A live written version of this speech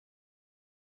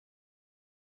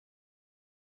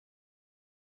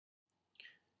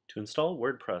To install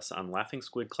WordPress on Laughing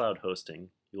Squid Cloud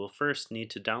hosting, you will first need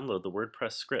to download the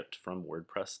WordPress script from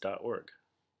wordpress.org.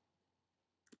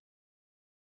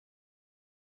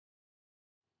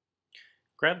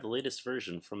 Grab the latest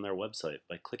version from their website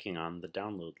by clicking on the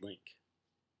download link.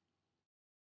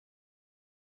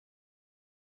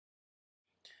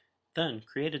 Then,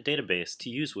 create a database to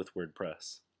use with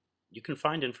WordPress. You can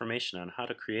find information on how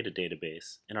to create a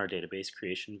database in our database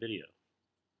creation video.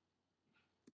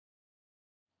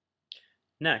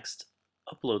 Next,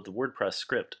 upload the WordPress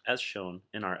script as shown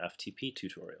in our FTP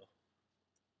tutorial.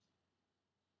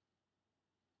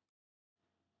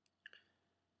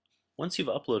 Once you've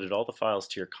uploaded all the files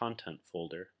to your content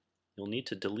folder, you'll need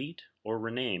to delete or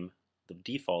rename the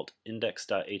default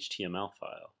index.html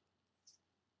file.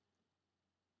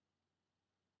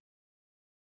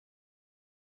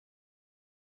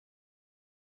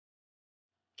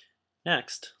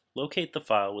 Next, locate the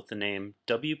file with the name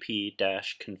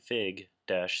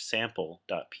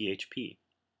wp-config-sample.php.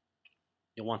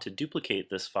 You'll want to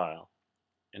duplicate this file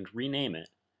and rename it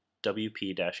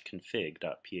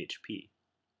wp-config.php.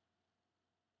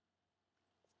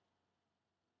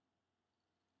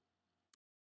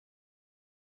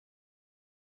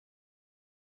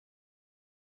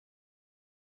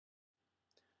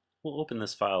 We'll open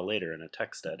this file later in a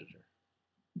text editor.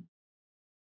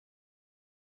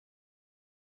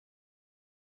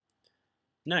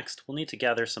 Next, we'll need to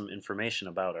gather some information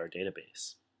about our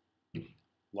database.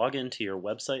 Log into your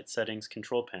Website Settings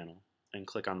control panel and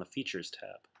click on the Features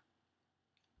tab.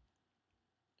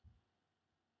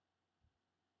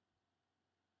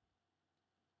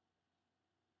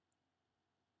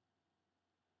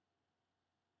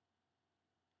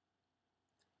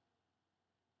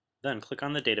 Then click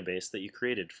on the database that you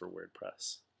created for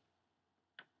WordPress.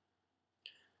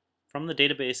 From the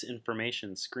Database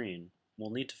Information screen,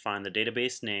 we'll need to find the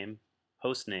database name,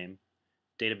 host name,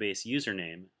 database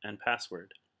username, and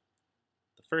password.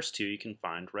 The first two you can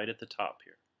find right at the top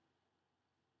here.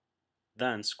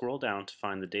 Then scroll down to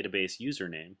find the database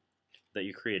username that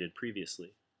you created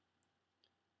previously.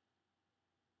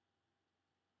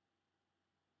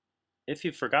 If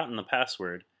you've forgotten the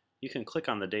password, you can click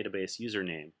on the database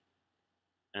username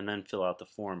and then fill out the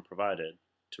form provided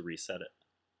to reset it.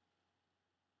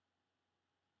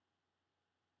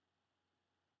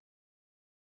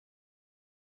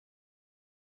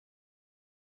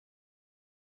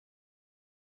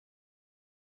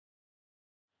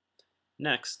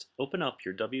 Next, open up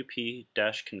your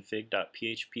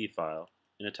wp-config.php file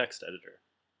in a text editor.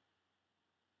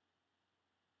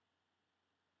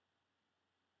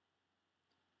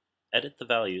 Edit the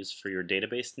values for your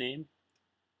database name,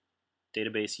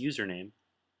 database username,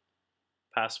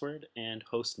 password, and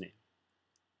host name.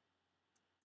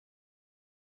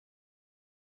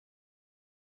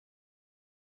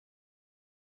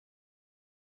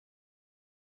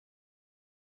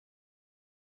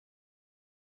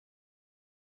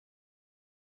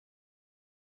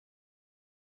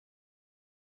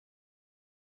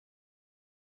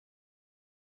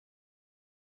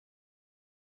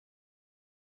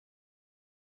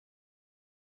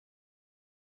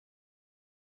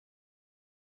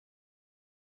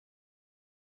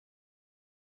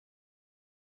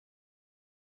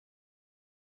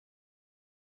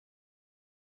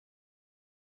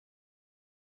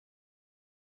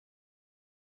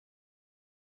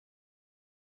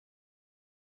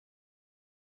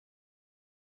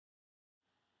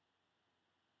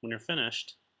 When you're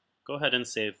finished, go ahead and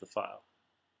save the file.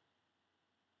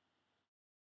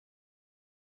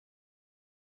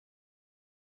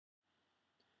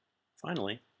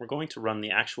 Finally, we're going to run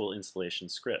the actual installation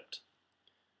script.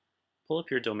 Pull up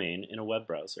your domain in a web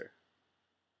browser.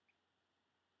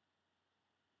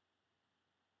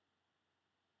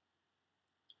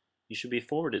 You should be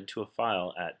forwarded to a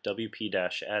file at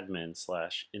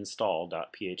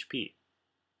wp-admin/install.php,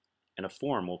 and a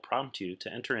form will prompt you to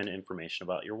enter in information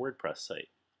about your WordPress site.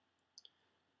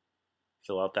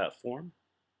 Fill out that form,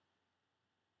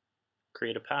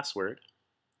 create a password,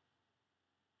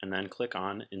 and then click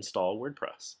on Install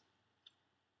WordPress.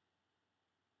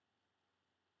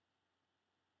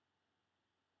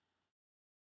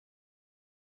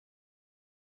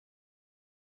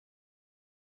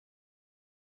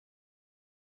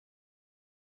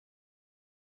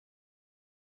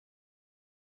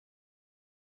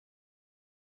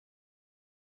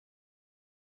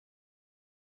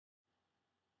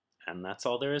 And that's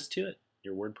all there is to it.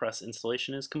 Your WordPress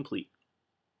installation is complete.